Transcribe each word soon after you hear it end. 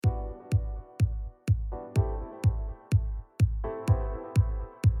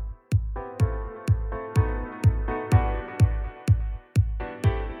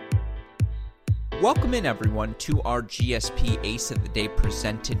Welcome in, everyone, to our GSP Ace of the Day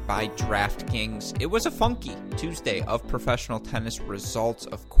presented by DraftKings. It was a funky Tuesday of professional tennis results.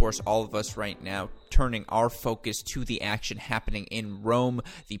 Of course, all of us right now turning our focus to the action happening in Rome,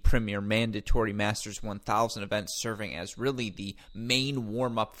 the premier mandatory Masters 1000 event, serving as really the main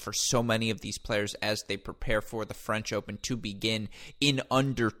warm-up for so many of these players as they prepare for the French Open to begin in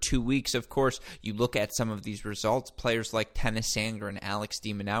under 2 weeks. Of course, you look at some of these results, players like Tennys Sandgren and Alex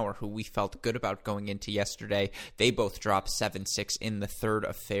de Minaur, who we felt good about going into yesterday, they both dropped 7-6 in the third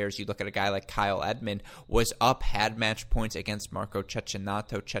affairs. You look at a guy like Kyle Edmund, was up, had match points against Marco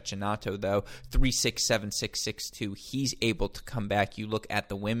Cecchinato. Cecchinato, though, 3-6, 7-6, 6-2. He's able to come back. You look at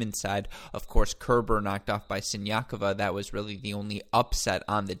the women's side, of course, Kerber knocked off by Siniakova. That was really the only upset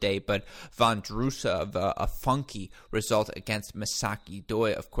on the day, but Vondrousova, a funky result against Misaki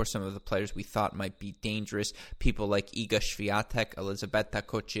Doi. Of course, some of the players we thought might be dangerous, people like Iga Swiatek, Elisabetta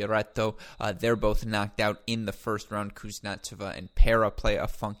Cocciaretto, they're both knocked out in the first round. Kuznetsova and Pera play a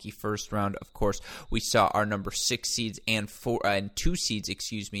funky first round. Of course, we saw our number 6 seeds and 2 seeds,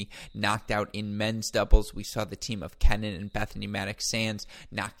 knocked out in men's doubles. We saw the team of Kenin and Bethany Maddox-Sands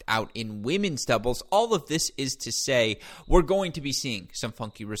knocked out in women's doubles. All of this is to say we're going to be seeing some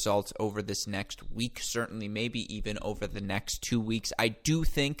funky results over this next week, certainly maybe even over the next 2 weeks. I do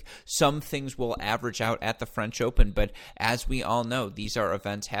think some things will average out at the French Open, but as we all know, these are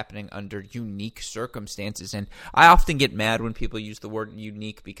events happening under unique circumstances, and I often get mad when people use the word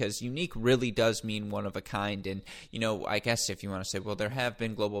unique because unique really does mean one of a kind. And I guess if you want to say, well, there have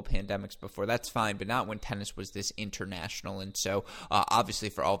been global pandemics before, that's fine, but not when tennis was this international. And so obviously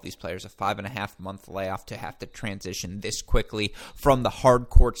for all of these players, a 5.5-month layoff to have to transition this quickly from the hard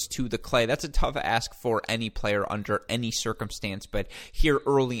courts to the clay, that's a tough ask for any player under any circumstance. But here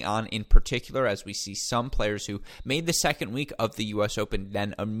early on in particular, as we see some players who made the second week of the U.S. Open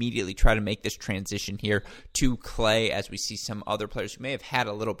then immediately try to make this transition here to clay, as we see some other players who may have had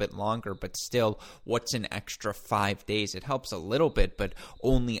a little bit longer, but still, what's an extra 5 days? It helps a little bit, but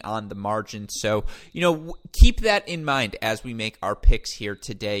only on the margin. So, keep that in mind as we make our picks here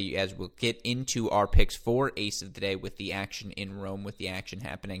today, as we'll get into our picks for Ace of the Day with the action in Rome, with the action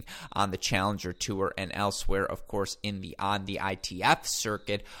happening on the Challenger Tour and elsewhere, of course, on the ITF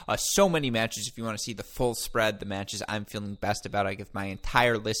circuit. So many matches. If you want to see the full spread, the matches I'm feeling best about, I give my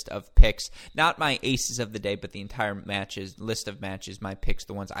entire list of picks, not my aces of the day, but the entire list of matches, my picks,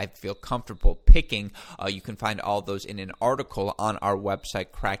 the ones I feel comfortable picking. You can find all those in an article on our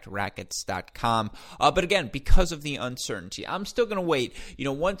website, crackedrackets.com. But again, because of the uncertainty, I'm still going to wait.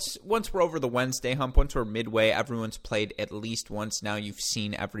 Once we're over the Wednesday hump, once we're midway, everyone's played at least once now. You've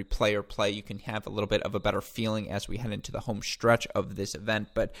seen every player play. You can have a little bit of a better feeling as we head into the home stretch of this event.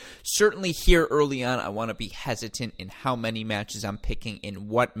 But certainly here early on, I want to be hesitant in how many matches I'm picking, in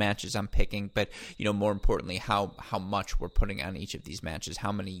what matches I'm picking, but more importantly, how much we're putting on each of these matches,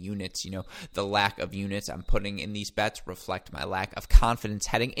 how many units. The lack of units I'm putting in these bets reflect my lack of confidence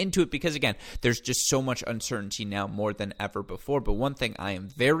heading into it, because again, there's just so much uncertainty now more than ever before. But one thing I am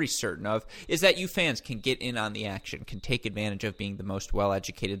very certain of is that you fans can get in on the action, can take advantage of being the most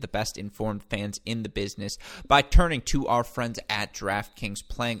well-educated, the best informed fans in the business by turning to our friends at DraftKings,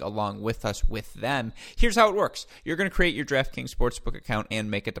 playing along with us with them. Here's how it works. You're going to create your DraftKings Sportsbook account and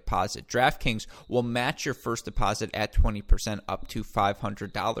make a deposit. DraftKings will match your first deposit at 20% up to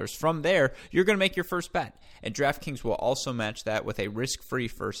 $500. From there, you're going to make your first bet, and DraftKings will also match that with a risk-free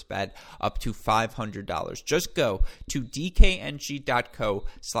first bet up to $500. Just go to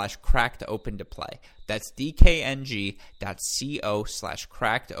dkng.co/cracked-open to play. That's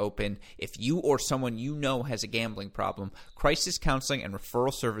dkng.co/cracked-open. If you or someone you know has a gambling problem, crisis counseling and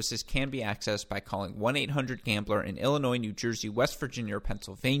referral services can be accessed by calling 1-800-GAMBLER in Illinois, New Jersey, West Virginia, or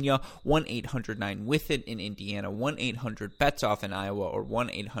Pennsylvania, 1-800-9-WITH-IT in Indiana, 1-800-BETS-OFF in Iowa, or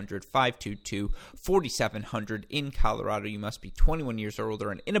 1-800-522-4700 in Colorado. You must be 21 years or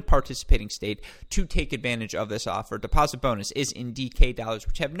older and in a participating state to take advantage of this offer. Deposit bonus is in DK dollars,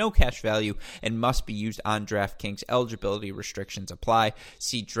 which have no cash value and must be used on DraftKings. Eligibility restrictions apply.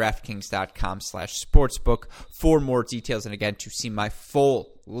 See DraftKings.com/sportsbook for more details. And again, to see my full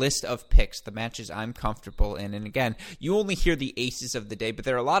list of picks, the matches I'm comfortable in. And again, you only hear the aces of the day, but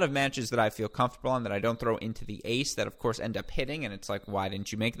there are a lot of matches that I feel comfortable on that I don't throw into the ace that, of course, end up hitting. And it's like, why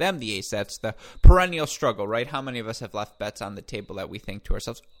didn't you make them the ace? That's the perennial struggle, right? How many of us have left bets on the table that we think to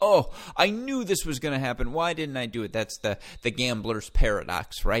ourselves, oh, I knew this was going to happen. Why didn't I do it? That's the gambler's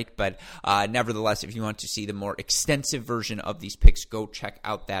paradox, right? But nevertheless, if you want to see the more extensive version of these picks, go check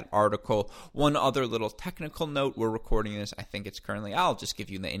out that article. One other little technical note, we're recording this, I think it's currently, I'll just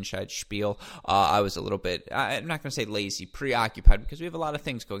give you reading the inside spiel. I was a little bit, I'm not going to say lazy, preoccupied, because we have a lot of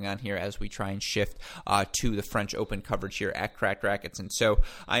things going on here as we try and shift to the French Open coverage here at Cracked Racquets. And so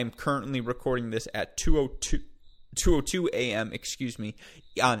I am currently recording this at 2:02 a.m.,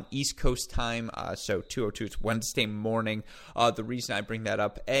 on East Coast time, so 2:02, it's Wednesday morning. The reason I bring that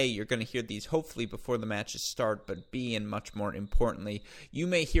up, A, you're going to hear these hopefully before the matches start, but B, and much more importantly, you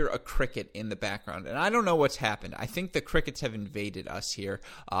may hear a cricket in the background, and I don't know what's happened. I think the crickets have invaded us here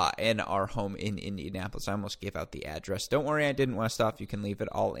in our home in Indianapolis. I almost gave out the address. Don't worry, I didn't, Westhoff. You can leave it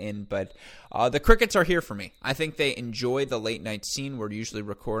all in, but the crickets are here for me. I think they enjoy the late night scene. We're usually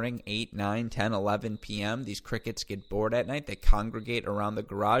recording 8, 9, 10, 11 p.m. These crickets get bored at night. They congregate around the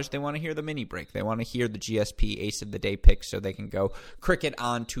garage. They want to hear the mini break. They want to hear the GSP Ace of the Day picks so they can go cricket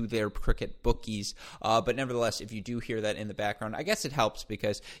on to their cricket bookies. But nevertheless, if you do hear that in the background, I guess it helps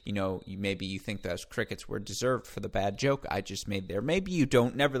because, maybe you think those crickets were deserved for the bad joke I just made there. Maybe you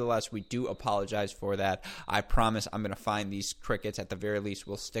don't. Nevertheless, we do apologize for that. I promise I'm going to find these crickets. At the very least,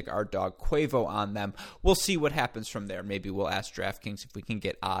 we'll stick our dog Quavo on them. We'll see what happens from there. Maybe we'll ask DraftKings if we can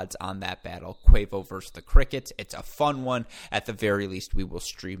get odds on that battle. Quavo versus the crickets. It's a fun one. At the very least, we will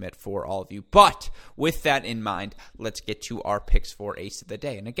stream it for all of you. But with that in mind, let's get to our picks for Ace of the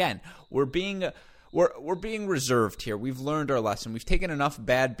Day. And again, we're being reserved here. We've learned our lesson. We've taken enough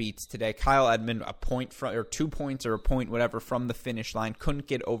bad beats today. Kyle Edmund, a point or 2 points or a point, whatever, from the finish line. Couldn't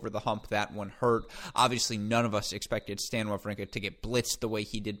get over the hump. That one hurt. Obviously, none of us expected Stan Wawrinka to get blitzed the way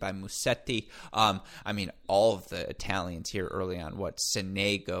he did by Musetti. All of the Italians here early on.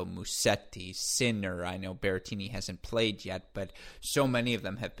 Sonego, Musetti, Sinner. I know Berrettini hasn't played yet, but so many of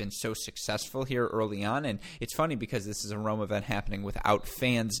them have been so successful here early on. And it's funny because this is a Rome event happening without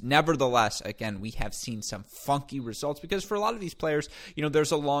fans. Nevertheless, again, we have seen some funky results because for a lot of these players,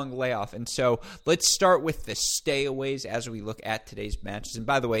 there's a long layoff. And so let's start with the stayaways as we look at today's matches. And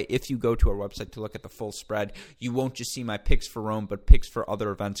by the way, if you go to our website to look at the full spread, you won't just see my picks for Rome, but picks for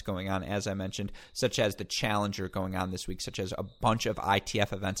other events going on, as I mentioned, such as the Challenger going on this week, such as a bunch of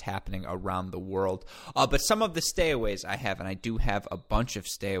ITF events happening around the world. But some of the stayaways I have, and I do have a bunch of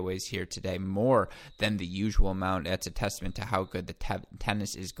stayaways here today, more than the usual amount. That's a testament to how good the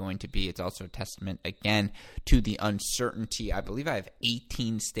tennis is going to be. It's also a testament again to the uncertainty. I believe I have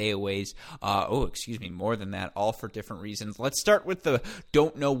 18 stayaways. More than that, all for different reasons. Let's start with the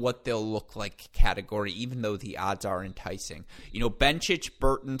don't know what they'll look like category, even though the odds are enticing. Bencic,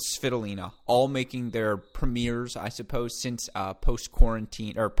 Burton, Svitolina, all making their premieres, I suppose, since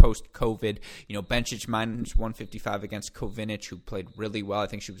post-quarantine or post-COVID. Bencic minus 155 against Kovinic, who played really well. I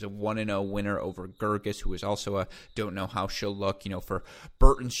think she was a 1-0 winner over Gerges, who was also a don't know how she'll look. For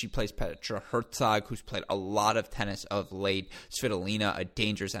Burton, she plays Petra Hertzog, who's played a lot of tennis of late. Svitolina, a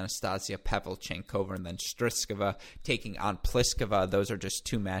dangerous Anastasia Pavlyuchenkova, and then Striskova taking on Pliskova. Those are just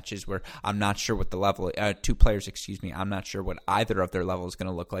two matches where I'm not sure what the level, two players, I'm not sure what either of their level is going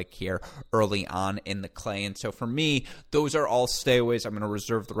to look like here early on in the clay. And so for me, those are all stayaways. I'm going to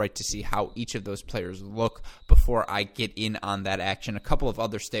reserve the right to see how each of those players look before I get in on that action. A couple of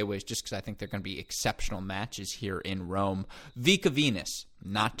other stayaways just because I think they're going to be exceptional matches here in Rome. Vika Venus.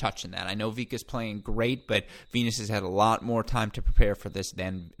 Not touching that. I know Vika's playing great, but Venus has had a lot more time to prepare for this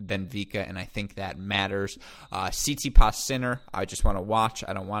than Vika, and I think that matters. Tsitsipas Sinner, I just want to watch.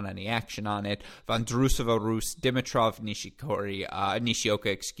 I don't want any action on it. Vondrousova Rus, Dimitrov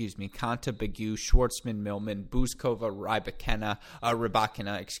Nishioka, Konta Begu, Schwartzman Millman, Buzkova Rybakina,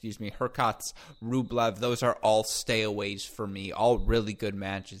 Hurkacz, Rublev. Those are all stayaways for me. All really good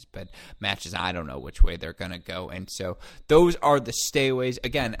matches, but matches I don't know which way they're going to go. And so those are the stayaways.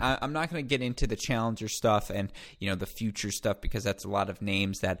 Again, I'm not going to get into the Challenger stuff and the future stuff because that's a lot of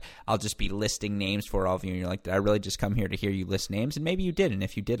names that I'll just be listing names for all of you. And you're like, did I really just come here to hear you list names? And maybe you did. And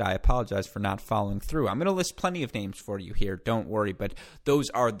if you did, I apologize for not following through. I'm going to list plenty of names for you here. Don't worry. But those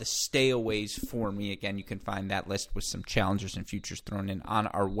are the stayaways for me. Again, you can find that list with some Challengers and futures thrown in on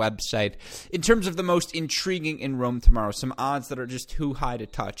our website. In terms of the most intriguing in Rome tomorrow, some odds that are just too high to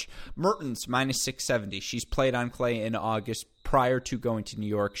touch. Mertens minus 670. She's played on clay in August. Prior to going to New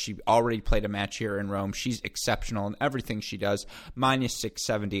York, she already played a match here in Rome. She's exceptional in everything she does. Minus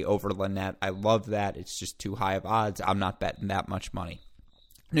 670 over Linette. I love that. It's just too high of odds. I'm not betting that much money.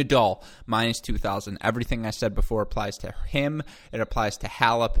 Nadal, minus 2,000. Everything I said before applies to him. It applies to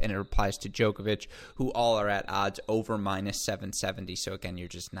Halep, and it applies to Djokovic, who all are at odds over minus 770. So, again, you're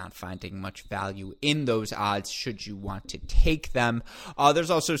just not finding much value in those odds should you want to take them. There's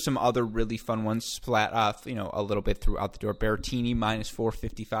also some other really fun ones flat off, a little bit throughout the door. Berrettini, minus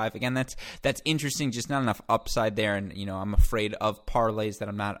 455. Again, that's interesting, just not enough upside there. And, I'm afraid of parlays that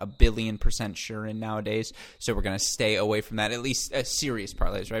I'm not 1,000,000,000% sure in nowadays. So we're going to stay away from that, at least a serious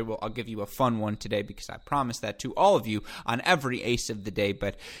parlay. plays, right? Well, I'll give you a fun one today because I promised that to all of you on every ace of the day.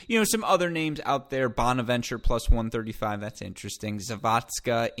 But, some other names out there. Bonaventure plus 135, that's interesting.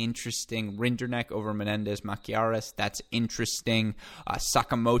 Zavatska, interesting. Rinderknecht over Menendez Maciaras, that's interesting.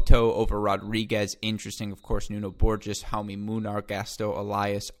 Sakamoto over Rodriguez, interesting. Of course, Nuno Borges, Jaume Munar, Gasto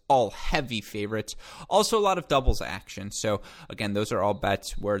Elias, all heavy favorites. Also a lot of doubles action. So, again, those are all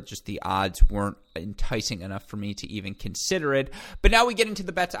bets where just the odds weren't enticing enough for me to even consider it. But now we get into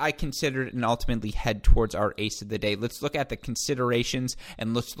the bets I considered and ultimately head towards our ace of the day. Let's look at the considerations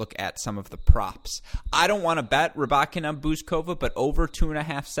and let's look at some of the props. I don't want to bet Rybakina on Buzkova, but over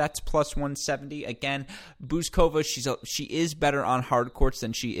 2.5 sets plus 170. Again, Buzkova, she is better on hard courts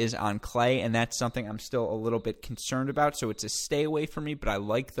than she is on clay, and that's something I'm still a little bit concerned about. So it's a stay away for me, but I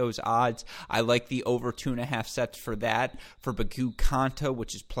like those odds. I like the over 2.5 sets for that. For Bagu Kanta,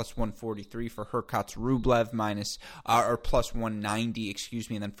 which is plus 143, for Hurkacz Rublev plus 190,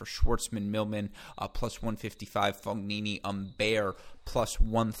 and then for Schwartzman Millman plus 155, Fognini Humbert plus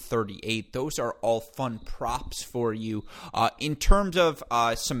 138. Those are all fun props for you. In terms of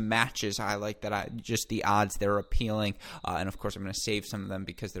some matches, I like that. Just the odds, they're appealing. And of course, I'm going to save some of them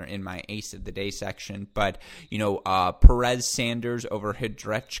because they're in my ace of the day section. But, Perez Sanders over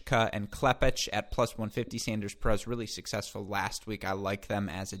Hidrechka and Klepech at plus 150. Sanders Perez really successful last week. I like them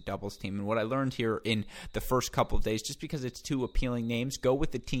as a doubles team. And what I learned here in the first couple of days, just because it's two appealing names, go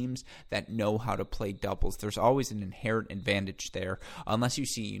with the teams that know how to play doubles. There's always an inherent advantage there. Unless you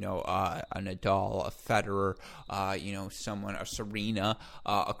see, a Nadal, a Federer, a Serena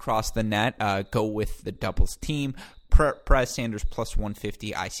across the net, go with the doubles team. Perez Sanders plus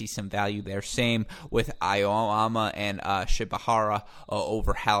 150. I see some value there. Same with Aoyama and Shibahara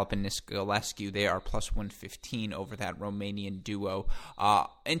over Halep and Niculescu. They are plus 115 over that Romanian duo.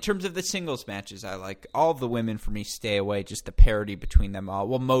 In terms of the singles matches, I like all of the women. For me, stay away. Just the parity between them all.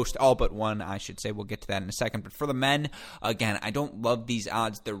 Well, all but one, I should say. We'll get to that in a second. But for the men, again, I don't love these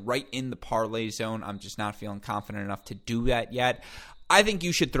odds. They're right in the parlay zone. I'm just not feeling confident enough to do that yet. I think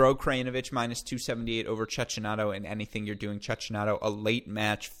you should throw Krajinovic minus 278 over Cecchinato in anything you're doing. Cecchinato, a late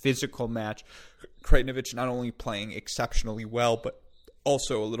match, physical match. Krajinovic not only playing exceptionally well, but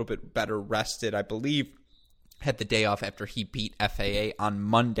also a little bit better rested, I believe. Had the day off after he beat FAA on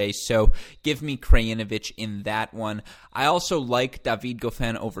Monday, so give me Krajinovic in that one. I also like David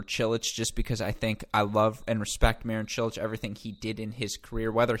Goffin over Cilic just because I think I love and respect Marin Cilic. Everything he did in his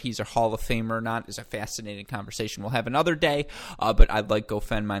career, whether he's a Hall of Famer or not, is a fascinating conversation we'll have another day, but I'd like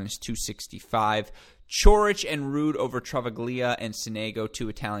Goffin minus 265. Coric and Ruud over Travaglia and Sonego, two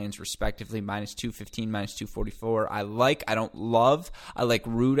Italians respectively, minus 215, minus 244. I like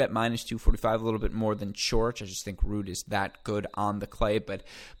Ruud at minus 245 a little bit more than Coric. I just think Ruud is that good on the clay. But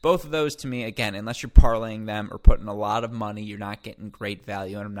both of those to me, again, unless you're parlaying them or putting a lot of money, you're not getting great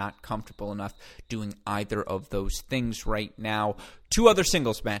value, and I'm not comfortable enough doing either of those things right now. Two other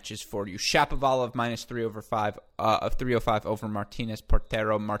singles matches for you. Shapovalov minus 305 over Martinez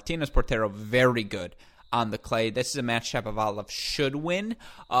Portero. Martinez Portero, very good on the clay. This is a match Shapovalov should win,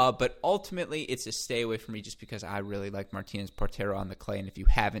 but ultimately it's a stay away from me just because I really like Martinez Portero on the clay, and if you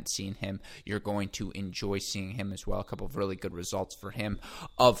haven't seen him, you're going to enjoy seeing him as well. A couple of really good results for him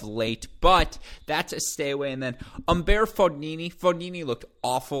of late, but that's a stay away. And then Humbert Fognini. Fognini looked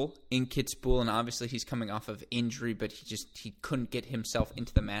awful in Kitzbühel, and obviously he's coming off of injury, but he couldn't get himself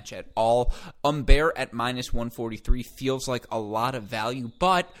into the match at all. Humbert at minus 143 feels like a lot of value,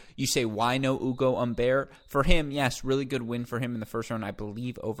 but you say, why no Ugo Humbert? For him, yes, really good win for him in the first round, I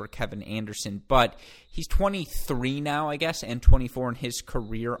believe, over Kevin Anderson, but he's 23 now, I guess, and 24 in his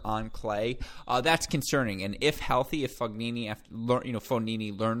career on clay. That's concerning, and if healthy, if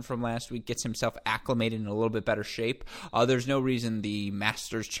Fognini learned from last week, gets himself acclimated in a little bit better shape, there's no reason the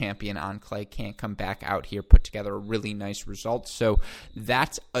Masters champion on clay can't come back out here, put together a really nice result. So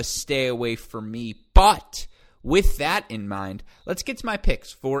that's a stay away for me. But with that in mind, let's get to my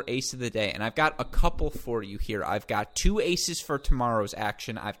picks for Ace of the Day. And I've got a couple for you here. I've got two aces for tomorrow's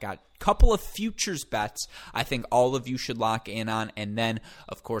action. I've got a couple of futures bets I think all of you should lock in on. And then,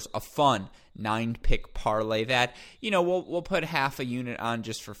 of course, a fun 9-pick parlay that, we'll put half a unit on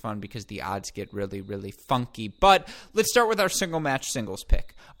just for fun because the odds get really, really funky. But let's start with our single match singles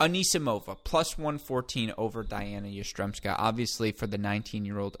pick. Anisimova, plus 114 over Diana Yastremska. Obviously, for the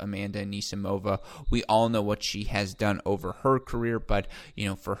 19-year-old Amanda Anisimova, we all know what she has done over her career, but,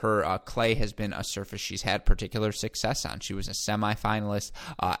 for her, clay has been a surface she's had particular success on. She was a semifinalist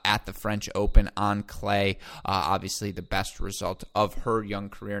at the French Open on clay. Obviously, the best result of her young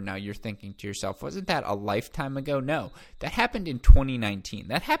career. Now, you're thinking to yourself, wasn't that a lifetime ago? No, that happened in 2019.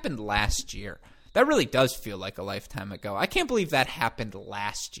 That happened last year. That really does feel like a lifetime ago. I can't believe that happened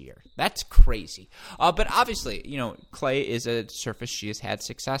last year. That's crazy. But obviously, clay is a surface she has had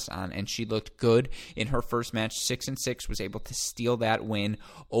success on, and she looked good in her first match. 6-6, was able to steal that win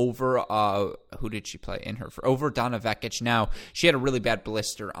over who did she play in her over Donna Vekic. Now, she had a really bad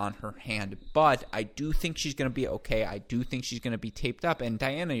blister on her hand, but I do think she's going to be okay. I do think she's going to be taped up, and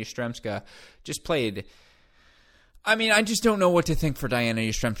Diana Yastremska just played. I mean, I just don't know what to think for Diana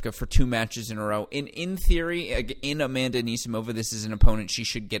Yastremska for 2 matches in a row. In theory, in Amanda Anisimova, this is an opponent she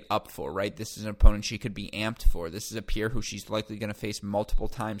should get up for, right? This is an opponent she could be amped for. This is a peer who she's likely going to face multiple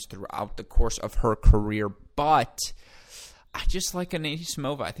times throughout the course of her career. But I just like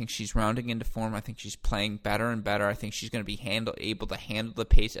Anisimova. I think she's rounding into form. I think she's playing better and better. I think she's going to be able to handle the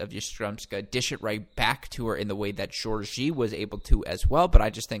pace of Yastremska, dish it right back to her in the way that Georgie was able to as well. But I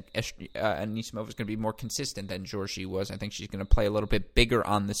just think Anisimova is going to be more consistent than Georgie was. I think she's going to play a little bit bigger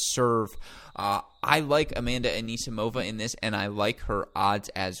on the serve. I like Amanda Anisimova in this, and I like her odds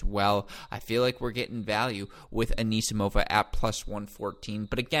as well. I feel like we're getting value with Anisimova at plus 114.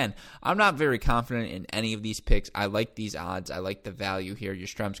 But again, I'm not very confident in any of these picks. I like these odds. I like the value here.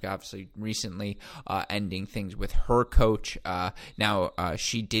 Yastremska obviously recently ending things with her coach. Now,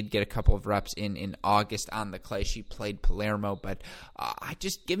 she did get a couple of reps in August on the clay. She played Palermo, but I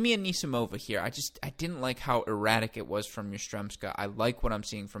just give me Anisimova here. I didn't like how erratic it was from Yastremska. I like what I'm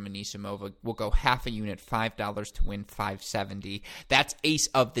seeing from Anisimova. We'll go half a unit, $5 to win $570. That's ace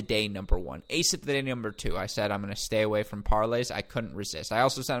of the day number 1. Ace of the day number 2. I said I'm going to stay away from parlays. I couldn't resist. I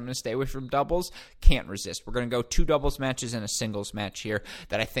also said I'm going to stay away from doubles. Can't resist. We're going to go 2 doubles matches and a singles match here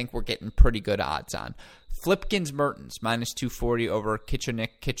that I think we're getting pretty good odds on. Flipkins Mertens, minus 240 over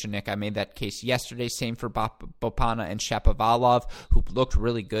Kichenik. I made that case yesterday. Same for Bopana and Shapovalov, who looked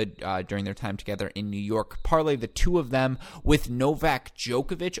really good during their time together in New York. Parlay the 2 of them with Novak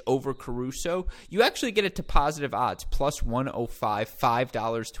Djokovic over Caruso. You actually get it to positive odds, plus 105,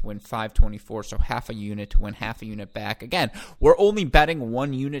 $5 to win $524, so half a unit to win half a unit back. Again, we're only betting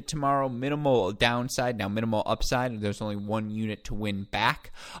 1 unit tomorrow, minimal downside, now minimal upside, and there's only 1 unit to win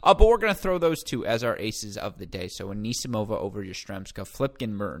back. But we're going to throw those 2 as our aces of the day. So Anisimova over Yastremska, Flipkin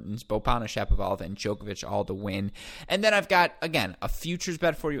Mertens, Bopana Shapovalov, and Djokovic all to win. And then I've got, again, a futures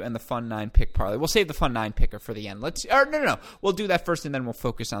bet for you and the fun 9 pick parlay. We'll save the fun 9 picker for the end. No. We'll do that first and then we'll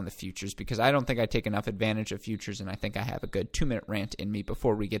focus on the futures because I don't think I take enough advantage of futures and I think I have a good 2-minute rant in me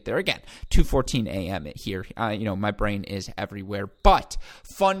before we get there. Again, 2:14 a.m. here. My brain is everywhere. But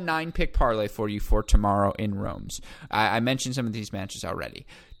fun 9 pick parlay for you for tomorrow in Rome's. I mentioned some of these matches already.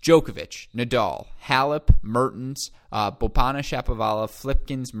 Djokovic, Nadal, Halep, Mertens, Bopana, Shapovalov,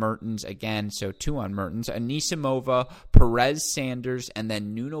 Flipkins, Mertens again, so 2 on Mertens, Anisimova, Perez, Sanders, and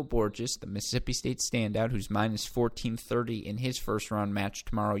then Nuno Borges, the Mississippi State standout, who's minus 1430 in his first round match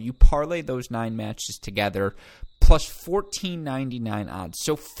tomorrow. You parlay those 9 matches together, plus 14.99 odds.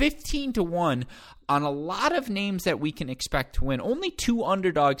 So 15 to 1 on a lot of names that we can expect to win. Only 2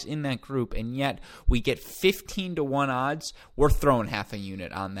 underdogs in that group, and yet we get 15 to 1 odds. We're throwing half a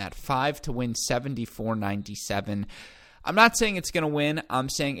unit on that. 5 to win, 74.97. I'm not saying it's going to win. I'm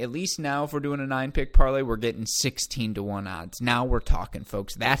saying at least now if we're doing a 9-pick parlay, we're getting 16 to 1 odds. Now we're talking,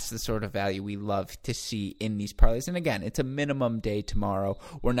 folks. That's the sort of value we love to see in these parlays. And again, it's a minimum day tomorrow.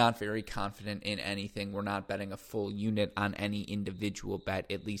 We're not very confident in anything. We're not betting a full unit on any individual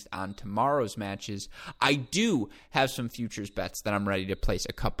bet, at least on tomorrow's matches. I do have some futures bets that I'm ready to place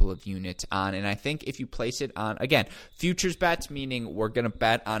a couple of units on. And I think if you place it on, again, futures bets, meaning we're going to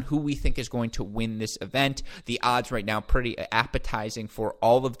bet on who we think is going to win this event. The odds right now pretty appetizing for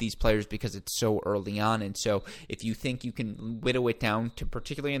all of these players because it's so early on. And so if you think you can whittle it down to,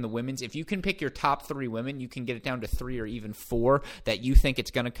 particularly in the women's, if you can pick your top 3 women, you can get it down to 3 or even 4 that you think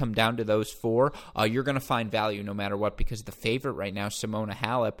it's going to come down to those 4. You're going to find value no matter what because the favorite right now, Simona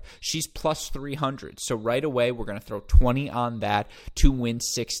Halep, she's plus 300. So right away, we're going to throw 20 on that to win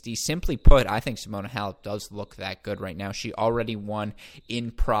 60. Simply put, I think Simona Halep does look that good right now. She already won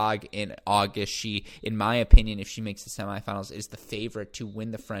in Prague in August. She, in my opinion, if she makes the semifinals, is the favorite to win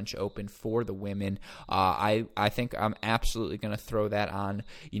the French Open for the women. I think I'm absolutely going to throw that on,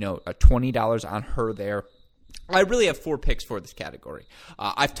 $20 on her there. I really have 4 picks for this category.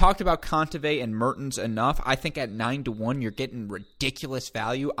 I've talked about Kontaveit and Mertens enough. I think at 9 to 1, you're getting ridiculous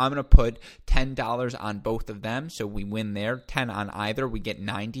value. I'm going to put $10 on both of them, so we win there. 10 on either, we get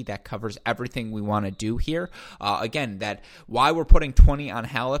 90. That covers everything we want to do here. Again, that why we're putting 20 on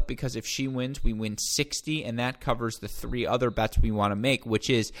Halep, because if she wins, we win 60, and that covers the 3 other bets we want to make, which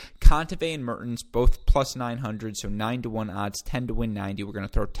is Kontaveit and Mertens, both plus 900, so 9 to 1 odds, 10 to win 90. We're going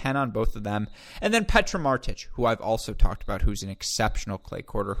to throw 10 on both of them. And then Petra Martic. Djokovic, who I've also talked about, who's an exceptional clay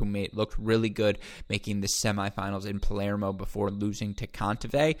courter, who looked really good making the semifinals in Palermo before losing to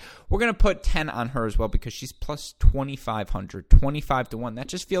Kontaveit. We're going to put 10 on her as well because she's plus 2,500, 25 to 1. That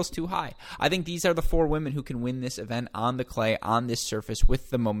just feels too high. I think these are the 4 women who can win this event on the clay, on this surface, with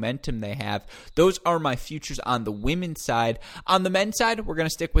the momentum they have. Those are my futures on the women's side. On the men's side, we're going to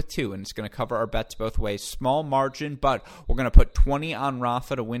stick with 2, and it's going to cover our bets both ways. Small margin, but we're going to put 20 on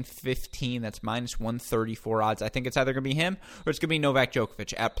Rafa to win 15. That's minus 134 odds. I think it's either going to be him or it's going to be Novak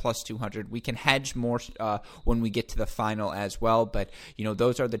Djokovic at plus 200. We can hedge more when we get to the final as well, but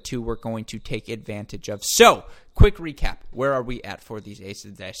those are the 2 we're going to take advantage of. So, quick recap. Where are we at for these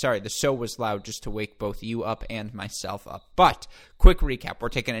aces today? Sorry, the so was loud just to wake both you up and myself up. But quick recap. We're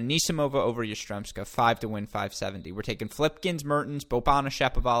taking Anisimova over Yastremska, 5 to win 570. We're taking Flipkins, Mertens, Bobana,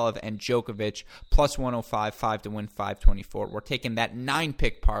 Shapovalov, and Djokovic, plus 105, 5 to win 524. We're taking that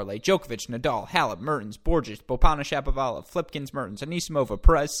 9-pick parlay. Djokovic, Nadal, Halep, Mertens, Borges, Bobana, Shapovalov, Flipkins, Mertens, Anisimova,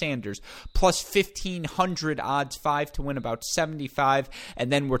 Perez, Sanders, plus 1,500 odds, 5 to win about 75.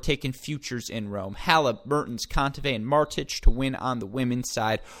 And then we're taking futures in Rome. Halep, Mertens, Kontaveit, and Martic to win on the women's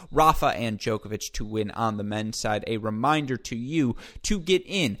side. Rafa and Djokovic to win on the men's side. A reminder to you to get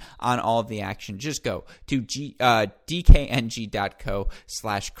in on all of the action. Just go to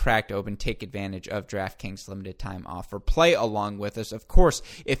dkng.co/crackedopen. Take advantage of DraftKings limited time offer. Play along with us. Of course,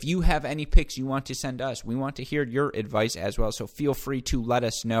 if you have any picks you want to send us, we want to hear your advice as well, so feel free to let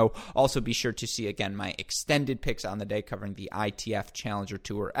us know. Also, be sure to see, again, my extended picks on the day covering the ITF Challenger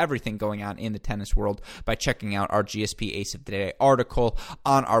Tour, everything going on in the tennis world, by checking out our GSP Ace of the Day article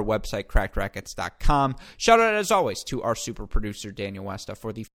on our website, crackedrackets.com. Shout out, as always, to our super producer, Daniel Westa,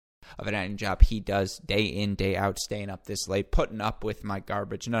 for the of an editing job he does day in, day out, staying up this late, putting up with my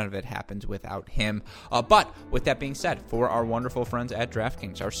garbage. None of it happens without him. But with that being said, for our wonderful friends at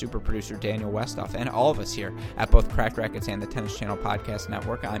DraftKings, our super producer Daniel Westoff, and all of us here at both Cracked Rackets and the Tennis Channel Podcast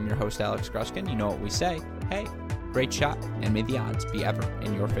Network, I'm your host, Alex Gruskin. You know what we say. Hey, great shot, and may the odds be ever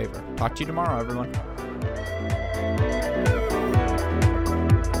in your favor. Talk to you tomorrow, everyone.